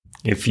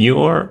If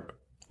you're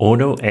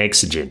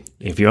auto-exigent,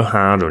 if you're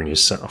hard on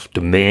yourself,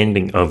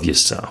 demanding of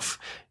yourself,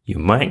 you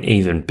might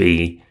even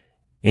be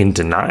in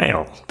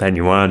denial that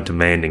you are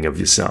demanding of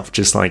yourself,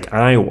 just like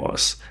I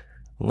was.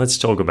 Let's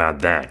talk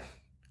about that.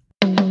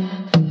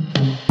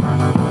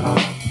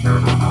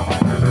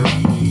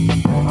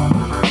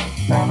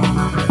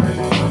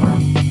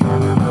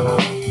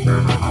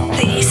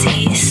 This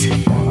is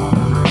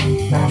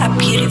a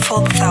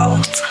beautiful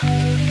thought.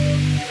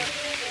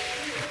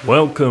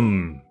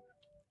 Welcome.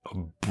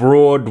 A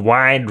broad,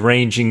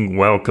 wide-ranging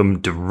welcome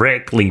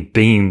directly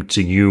beamed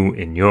to you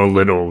in your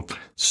little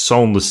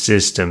solar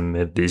system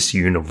of this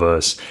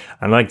universe.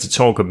 I'd like to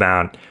talk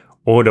about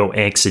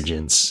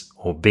auto-exigence,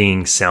 or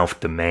being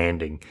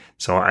self-demanding.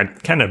 So I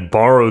kind of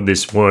borrow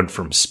this word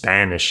from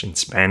Spanish. In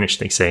Spanish,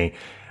 they say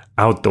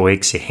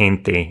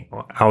auto-exigente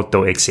or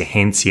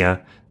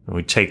auto-exigencia. And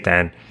we take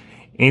that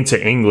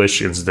into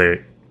English as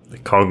the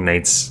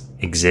cognates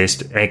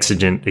exist.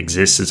 Exigent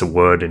exists as a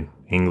word in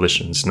English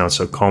and it's not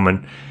so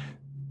common.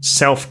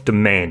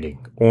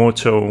 Self-demanding,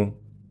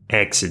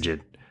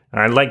 auto-exigent.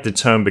 I like the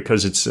term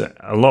because it's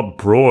a lot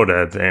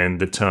broader than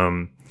the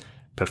term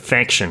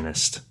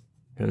perfectionist.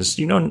 Because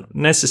you don't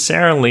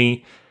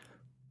necessarily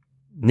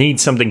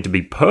need something to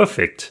be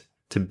perfect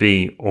to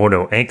be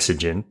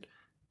auto-exigent,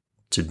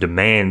 to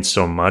demand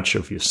so much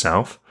of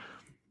yourself.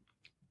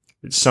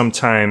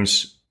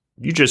 Sometimes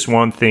you just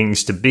want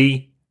things to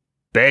be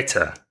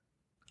better.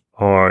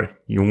 Or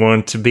you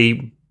want to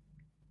be,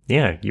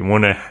 you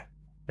want to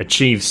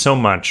achieve so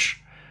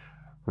much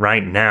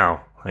right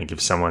now. Like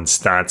if someone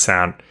starts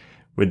out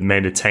with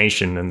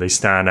meditation and they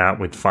start out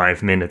with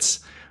 5 minutes,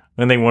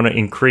 and they want to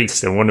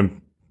increase, they want to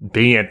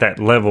be at that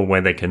level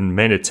where they can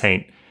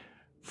meditate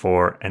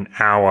for an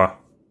hour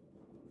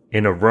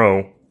in a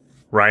row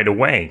right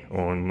away,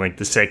 or like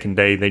the second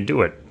day they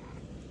do it.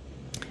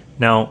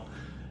 Now,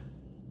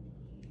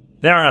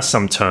 there are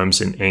some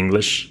terms in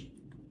English,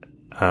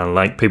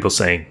 like people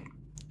saying,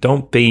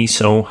 don't be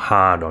so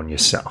hard on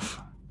yourself.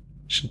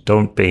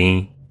 Don't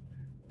be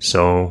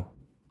so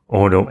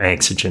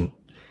auto-exigent.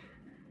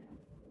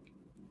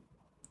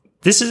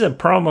 This is a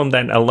problem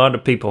that a lot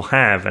of people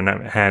have, and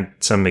I've had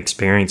some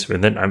experience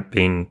with it. I've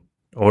been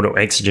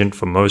auto-exigent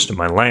for most of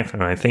my life,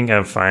 and I think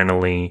I've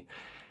finally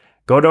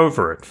got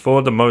over it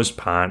for the most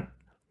part.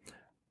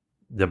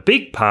 The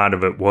big part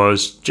of it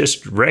was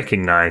just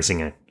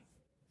recognizing it.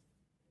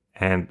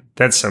 And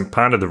that's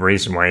part of the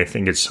reason why I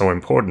think it's so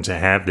important to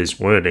have this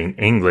word in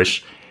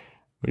English.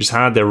 It's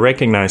hard to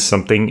recognize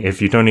something if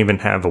you don't even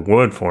have a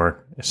word for it.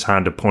 It's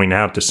hard to point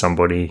out to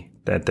somebody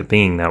that they're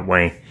being that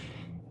way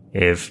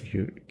if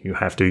you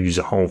have to use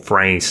a whole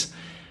phrase.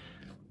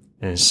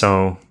 And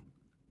so,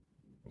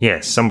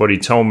 somebody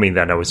told me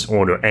that I was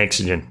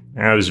auto-exigent.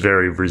 I was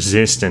very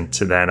resistant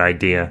to that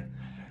idea.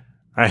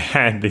 I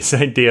had this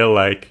idea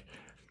like,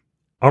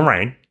 all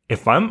right,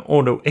 if I'm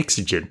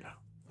auto-exigent,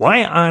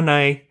 why aren't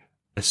I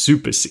a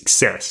super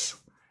success?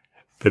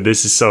 But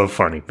this is so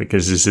funny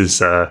because this is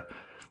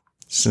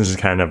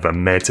kind of a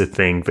meta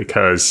thing,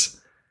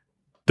 because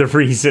the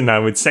reason I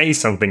would say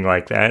something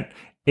like that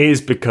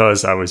is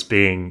because I was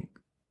being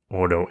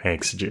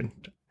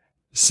auto-exigent.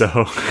 So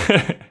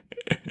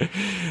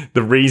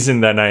the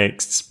reason that I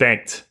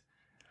expect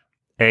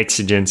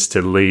exigence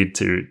to lead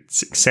to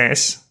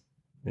success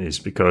is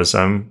because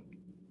I'm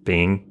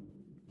being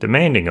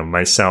demanding of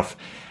myself.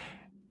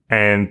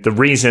 And the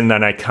reason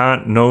that I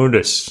can't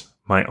notice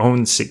my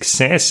own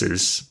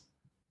successes,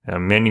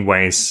 in many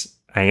ways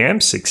I am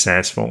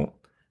successful,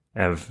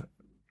 I've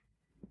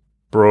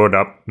brought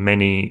up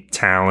many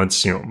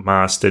talents,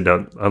 mastered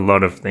a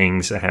lot of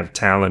things. I have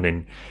talent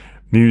in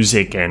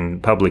music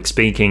and public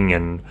speaking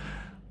and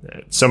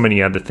so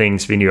many other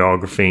things,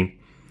 videography.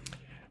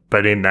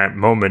 But in that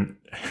moment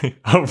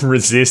of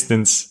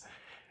resistance,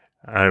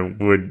 I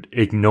would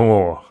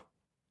ignore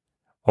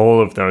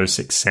all of those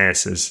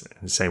successes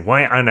and say,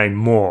 why aren't I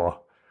more?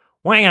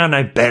 Why aren't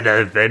I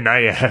better than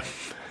I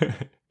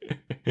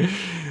am?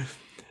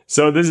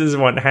 So this is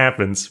what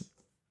happens.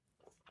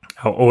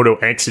 Our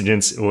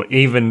auto-exigence will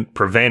even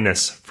prevent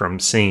us from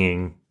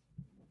seeing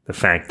the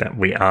fact that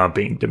we are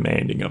being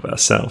demanding of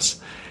ourselves.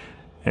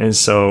 And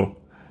so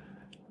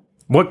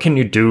what can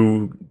you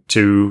do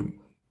to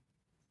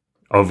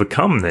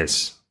overcome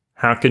this?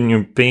 How can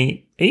you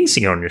be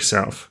easy on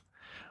yourself?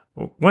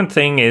 One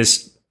thing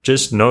is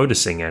just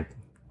noticing it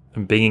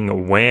and being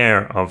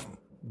aware of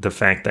the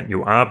fact that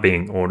you are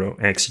being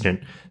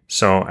auto-exigent.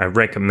 So I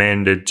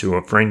recommended to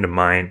a friend of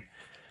mine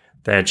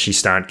that she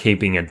start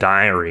keeping a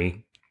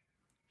diary,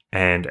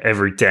 and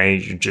every day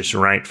you just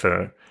write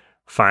for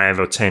 5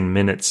 or 10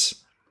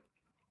 minutes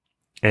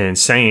and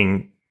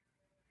saying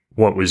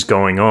what was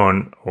going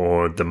on,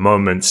 or the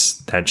moments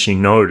that she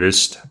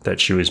noticed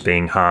that she was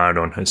being hard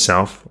on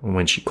herself,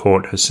 when she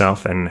caught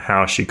herself, and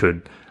how she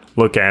could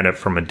look at it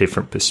from a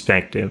different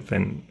perspective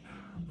and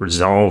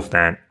resolve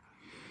that.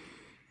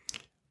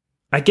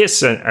 I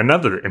guess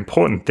another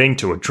important thing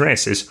to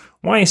address is,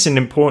 why is it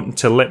important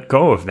to let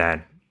go of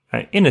that?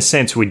 In a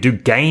sense, we do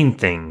gain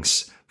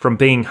things from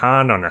being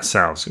hard on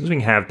ourselves because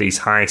we have these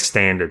high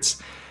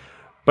standards.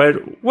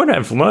 But what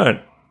I've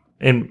learned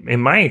in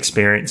my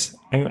experience,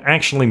 I'm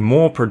actually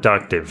more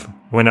productive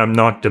when I'm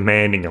not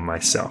demanding of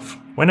myself,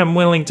 when I'm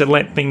willing to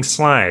let things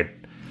slide.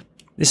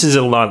 This is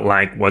a lot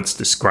like what's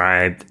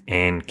described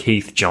in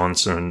Keith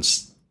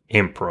Johnson's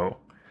Impro.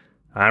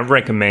 I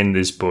recommend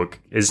this book.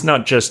 It's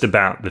not just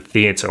about the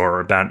theater or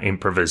about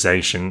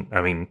improvisation.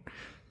 I mean,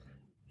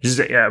 it's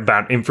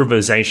about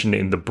improvisation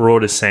in the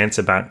broader sense,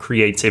 about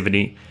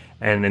creativity,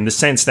 and in the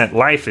sense that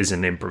life is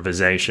an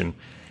improvisation.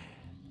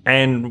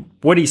 And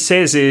what he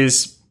says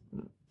is,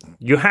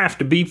 you have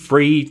to be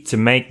free to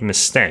make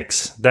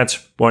mistakes.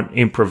 That's what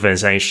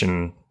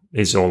improvisation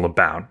is all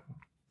about.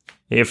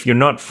 If you're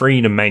not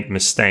free to make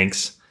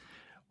mistakes,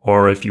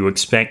 or if you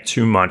expect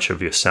too much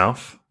of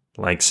yourself,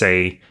 like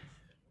say,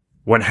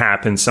 what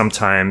happens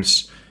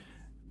sometimes,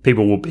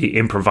 people will be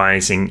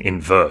improvising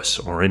in verse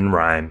or in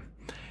rhyme,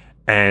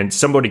 and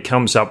somebody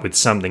comes up with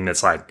something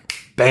that's like,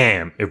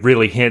 bam, it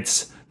really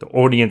hits, the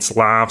audience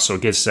laughs or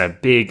gets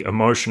that big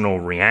emotional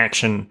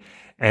reaction,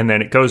 and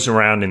then it goes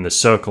around in the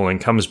circle and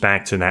comes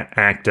back to that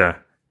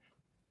actor,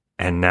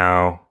 and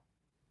now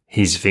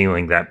he's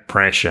feeling that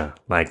pressure,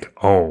 like,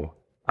 oh,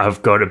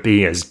 I've got to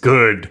be as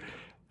good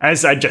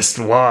as I just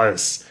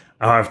was.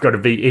 Oh, I've got to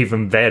be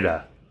even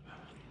better.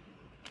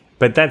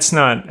 But that's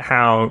not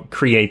how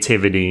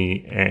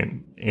creativity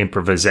and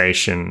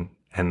improvisation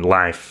and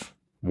life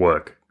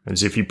work.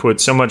 Because if you put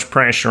so much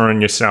pressure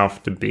on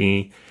yourself to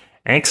be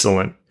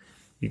excellent,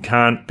 you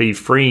can't be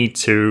free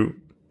to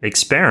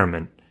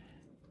experiment.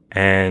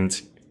 And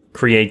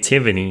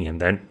creativity and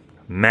that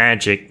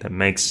magic that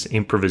makes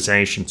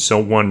improvisation so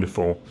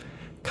wonderful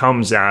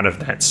comes out of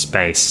that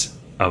space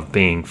of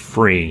being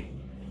free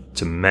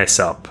to mess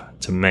up,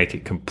 to make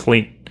it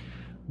complete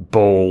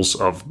balls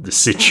of the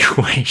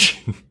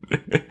situation.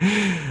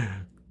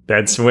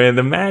 That's where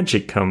the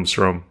magic comes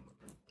from.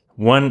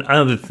 One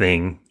other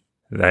thing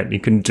that you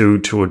can do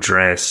to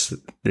address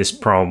this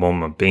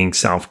problem of being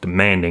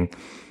self-demanding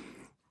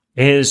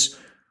is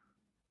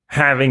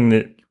having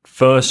the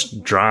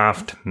first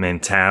draft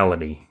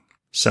mentality.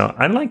 So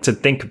I like to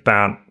think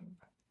about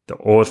the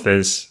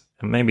authors,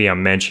 and maybe I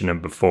mentioned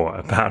them before,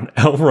 about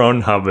L.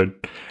 Ron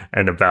Hubbard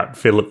and about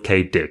Philip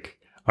K. Dick.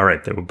 All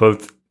right, they were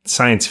both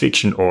science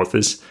fiction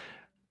authors,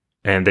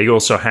 and they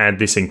also had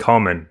this in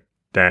common,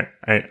 that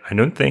I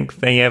don't think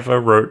they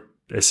ever wrote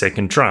a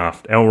second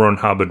draft. L. Ron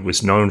Hubbard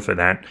was known for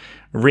that.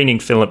 Reading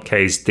Philip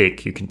K.'s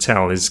Dick, you can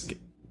tell it's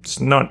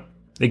not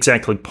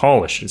exactly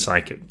polished. It's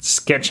like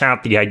sketch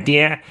out the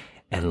idea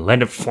and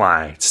let it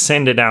fly.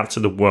 Send it out to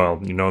the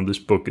world. You know, this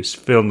book is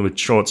filled with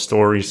short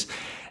stories,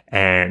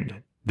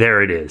 and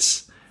there it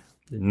is.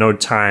 No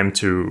time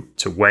to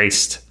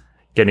waste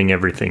getting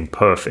everything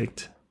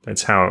perfect.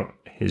 That's how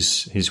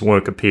his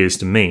work appears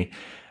to me.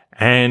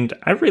 And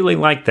I really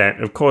like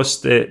that. Of course,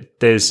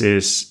 there's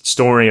this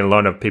story a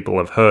lot of people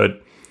have heard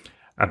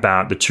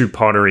about the two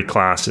pottery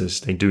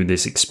classes. They do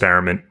this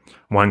experiment.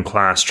 One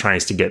class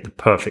tries to get the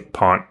perfect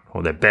pot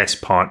or their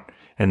best pot,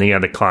 and the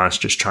other class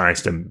just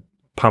tries to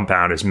pump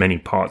out as many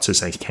pots as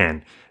they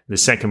can. The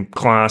second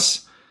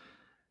class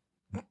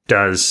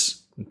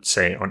does,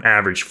 say, on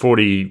average,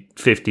 40,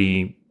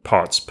 50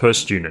 pots per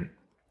student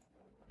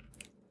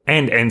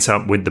and ends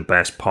up with the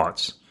best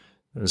pots.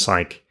 It's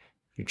like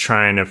you're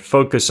trying to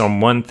focus on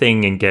one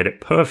thing and get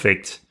it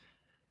perfect.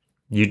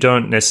 You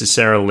don't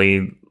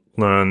necessarily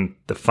learn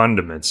the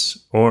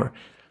fundamentals. Or,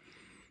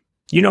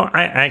 you know,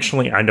 I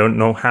don't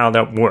know how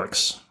that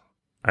works.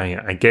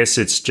 I guess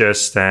it's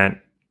just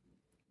that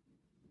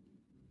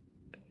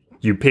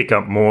you pick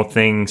up more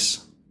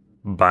things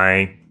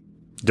by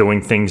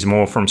doing things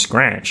more from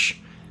scratch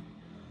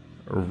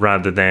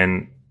rather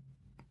than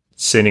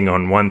sitting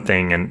on one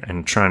thing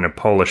and trying to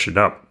polish it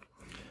up.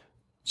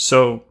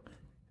 So,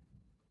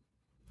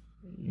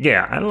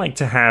 yeah, I like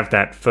to have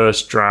that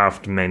first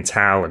draft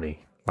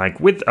mentality. Like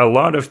with a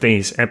lot of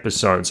these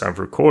episodes I've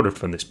recorded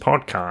for this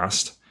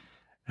podcast,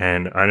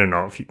 and I don't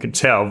know if you can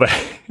tell, but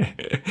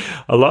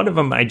a lot of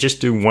them I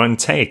just do one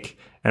take,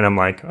 and I'm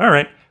like, all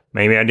right,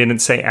 maybe I didn't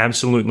say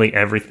absolutely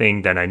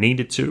everything that I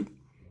needed to,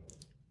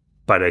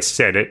 but I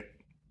said it,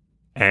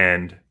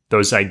 and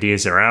those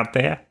ideas are out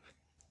there,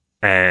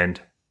 and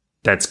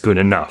that's good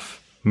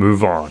enough.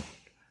 Move on.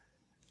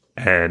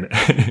 And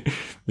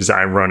it's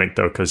ironic,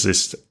 though, because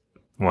this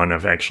one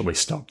I've actually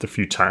stopped a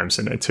few times,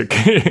 and I took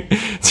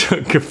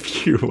a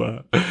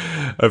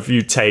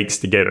few takes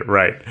to get it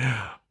right.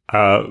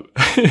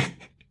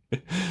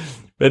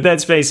 But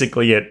that's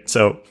basically it.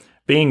 So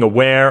being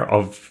aware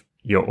of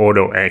your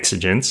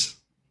auto-exigence,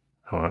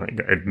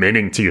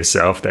 admitting to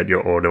yourself that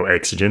you're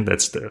auto-exigent,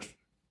 that's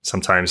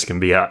sometimes can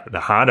be the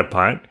harder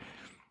part.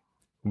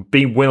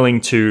 Be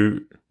willing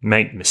to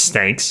make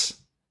mistakes.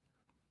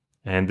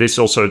 And this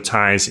also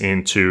ties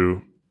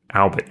into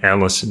Albert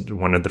Ellis,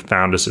 one of the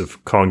founders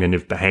of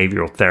cognitive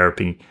behavioral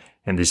therapy,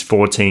 and his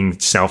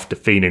 14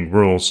 self-defeating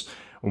rules.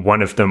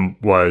 One of them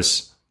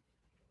was,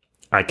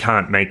 I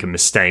can't make a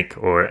mistake,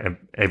 or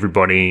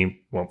everybody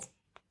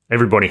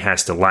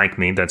has to like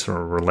me. That's a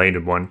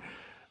related one.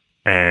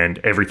 And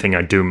everything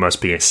I do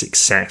must be a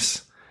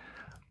success.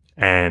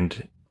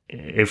 And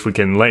if we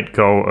can let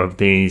go of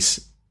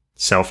these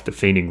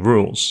self-defeating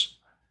rules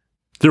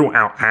through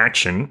our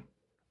action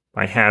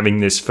by having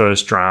this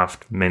first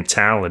draft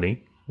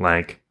mentality,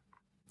 like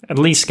at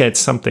least get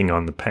something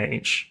on the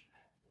page.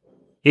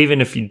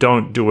 Even if you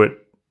don't do it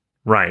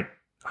right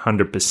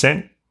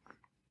 100%,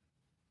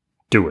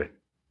 do it.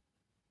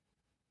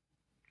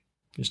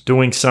 Just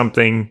doing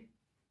something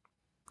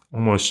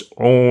almost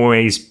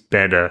always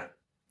better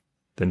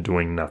than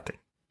doing nothing.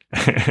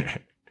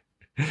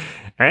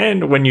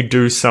 And when you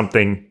do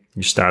something,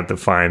 you start to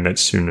find that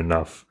soon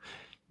enough,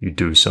 you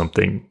do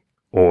something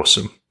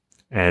awesome.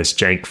 As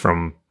Jake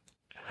from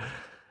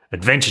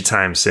Adventure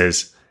Time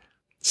says,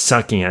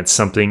 sucking at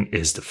something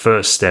is the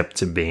first step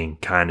to being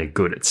kind of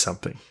good at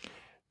something.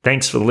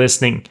 Thanks for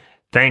listening.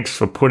 Thanks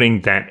for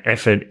putting that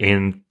effort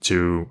in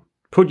to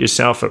put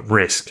yourself at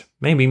risk.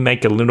 Maybe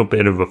make a little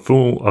bit of a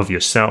fool of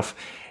yourself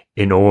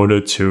in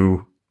order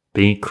to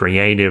be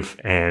creative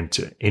and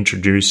to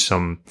introduce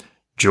some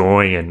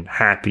joy and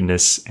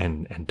happiness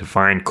and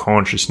divine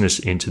consciousness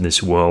into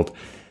this world.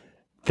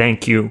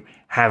 Thank you.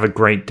 Have a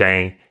great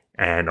day,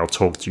 and I'll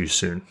talk to you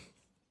soon.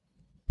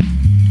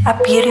 A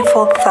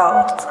beautiful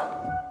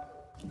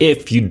thought.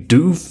 If you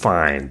do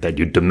find that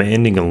you're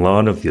demanding a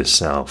lot of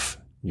yourself,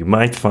 you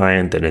might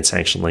find that it's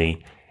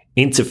actually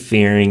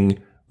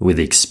interfering with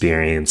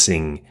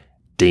experiencing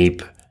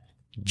deep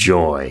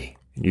joy.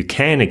 You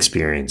can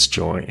experience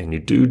joy, and you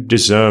do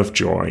deserve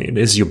joy. It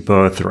is your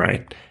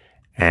birthright.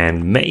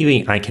 And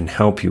maybe I can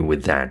help you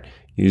with that.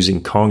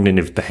 Using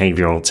cognitive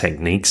behavioral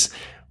techniques,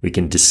 we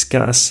can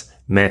discuss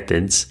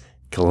methods,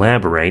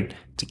 collaborate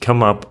to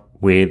come up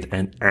with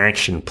an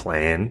action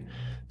plan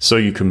so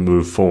you can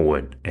move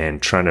forward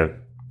and try to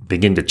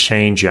begin to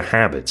change your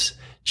habits,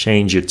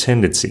 change your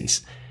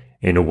tendencies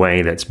in a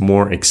way that's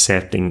more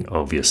accepting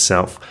of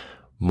yourself,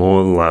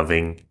 more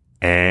loving,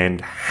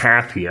 and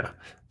happier.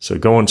 So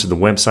go onto the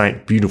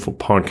website,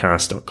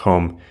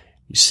 beautifulpodcast.com.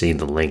 You see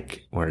the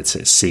link where it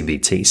says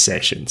CBT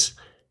sessions.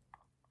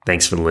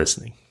 Thanks for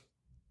listening.